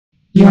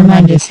Your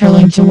mind is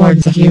hurling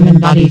towards a human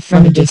body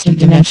from a distant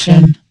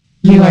dimension.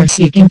 You are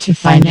seeking to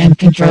find and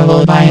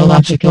control a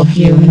biological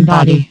human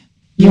body.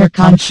 Your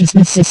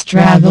consciousness is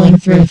traveling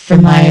through a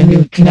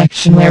fermion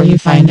connection where you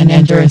find and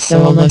enter a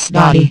soulless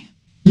body.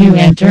 You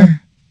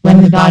enter.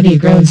 When the body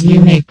grows,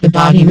 you make the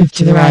body move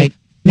to the right.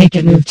 Make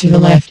it move to the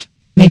left.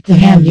 Make the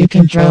hand you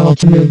control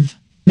to move.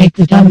 Make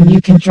the tongue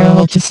you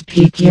control to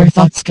speak your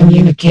thoughts,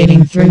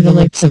 communicating through the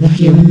lips of a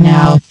human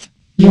mouth.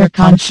 Your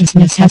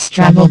consciousness has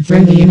traveled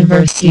through the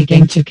universe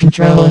seeking to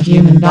control a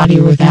human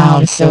body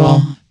without a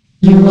soul.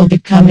 You will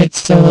become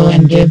its soul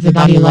and give the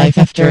body life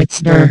after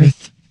its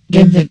birth.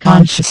 Give it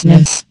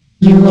consciousness.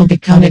 You will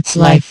become its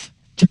life.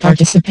 To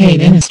participate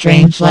in a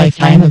strange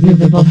lifetime of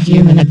movable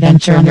human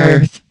adventure on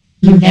Earth.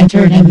 You've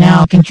entered and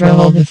now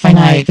control the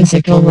finite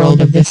physical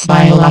world of this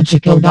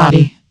biological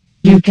body.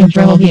 You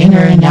control the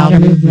inner and outer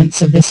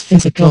movements of this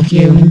physical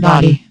human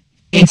body.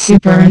 A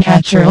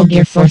supernatural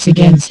gear force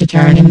begins to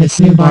turn in this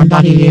newborn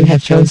body you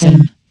have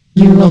chosen.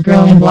 You will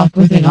grow and walk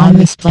with it on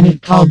this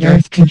planet called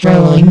Earth,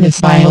 controlling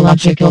this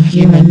biological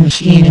human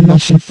machine in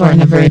motion for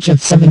an average of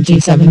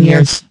 77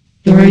 years.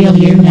 The real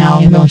you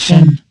now in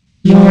motion.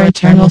 Your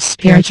eternal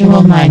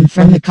spiritual mind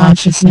from the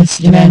consciousness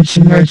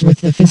dimension merged with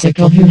the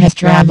physical who has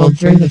traveled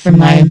through the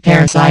fermion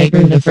parasite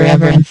route of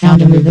forever and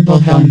found a movable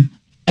home.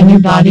 A new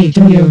body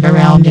to move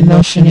around in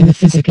motion in the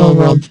physical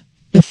world.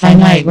 The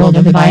finite world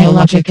of a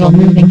biological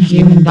moving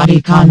human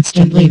body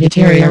constantly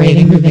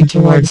deteriorating, moving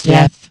towards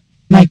death.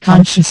 My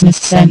consciousness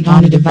sent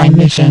on a divine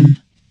mission.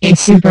 A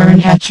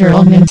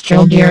supernatural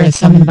minstrel gear is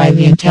summoned by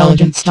the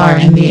Llionstar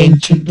and the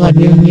ancient blood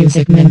moon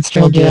music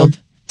minstrel guild.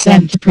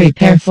 Sent to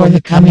prepare for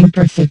the coming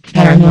perfect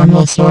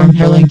paranormal storm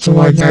hurling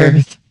towards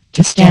Earth.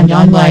 To stand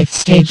on life's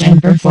stage and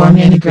perform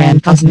in a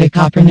grand cosmic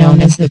opera known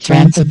as the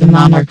trance of the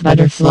monarch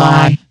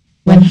butterfly.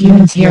 When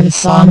humans hear the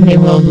song, they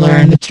will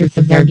learn the truth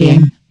of their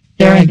being.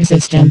 Their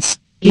existence.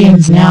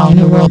 Beings now in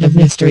a world of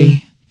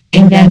mystery.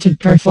 Invented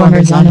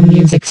performers on a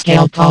music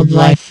scale called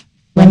life.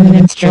 When the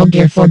minstrel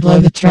gear blow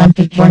the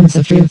trumpet horns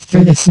of truth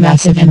through this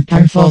massive and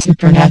powerful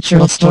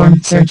supernatural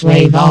storm surge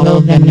wave, all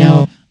of them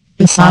know.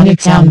 The sonic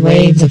sound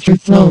waves of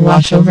truth will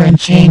wash over and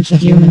change the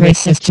human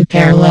race as two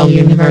parallel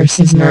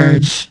universes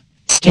merge.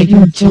 Stay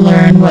tuned to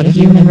learn what a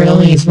human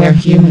really is, where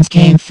humans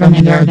came from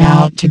and are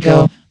about to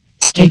go.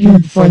 Stay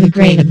tuned for the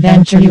great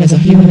adventure you as a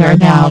human are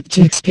about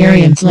to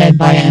experience, led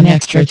by an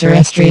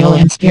extraterrestrial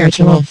and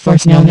spiritual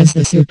force known as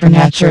the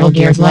supernatural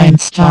gear's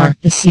Llionstar,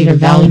 the Cedar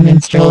Valley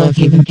minstrel of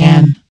Heathen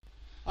Can.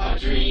 Our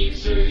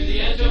dreams through the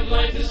edge of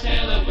life is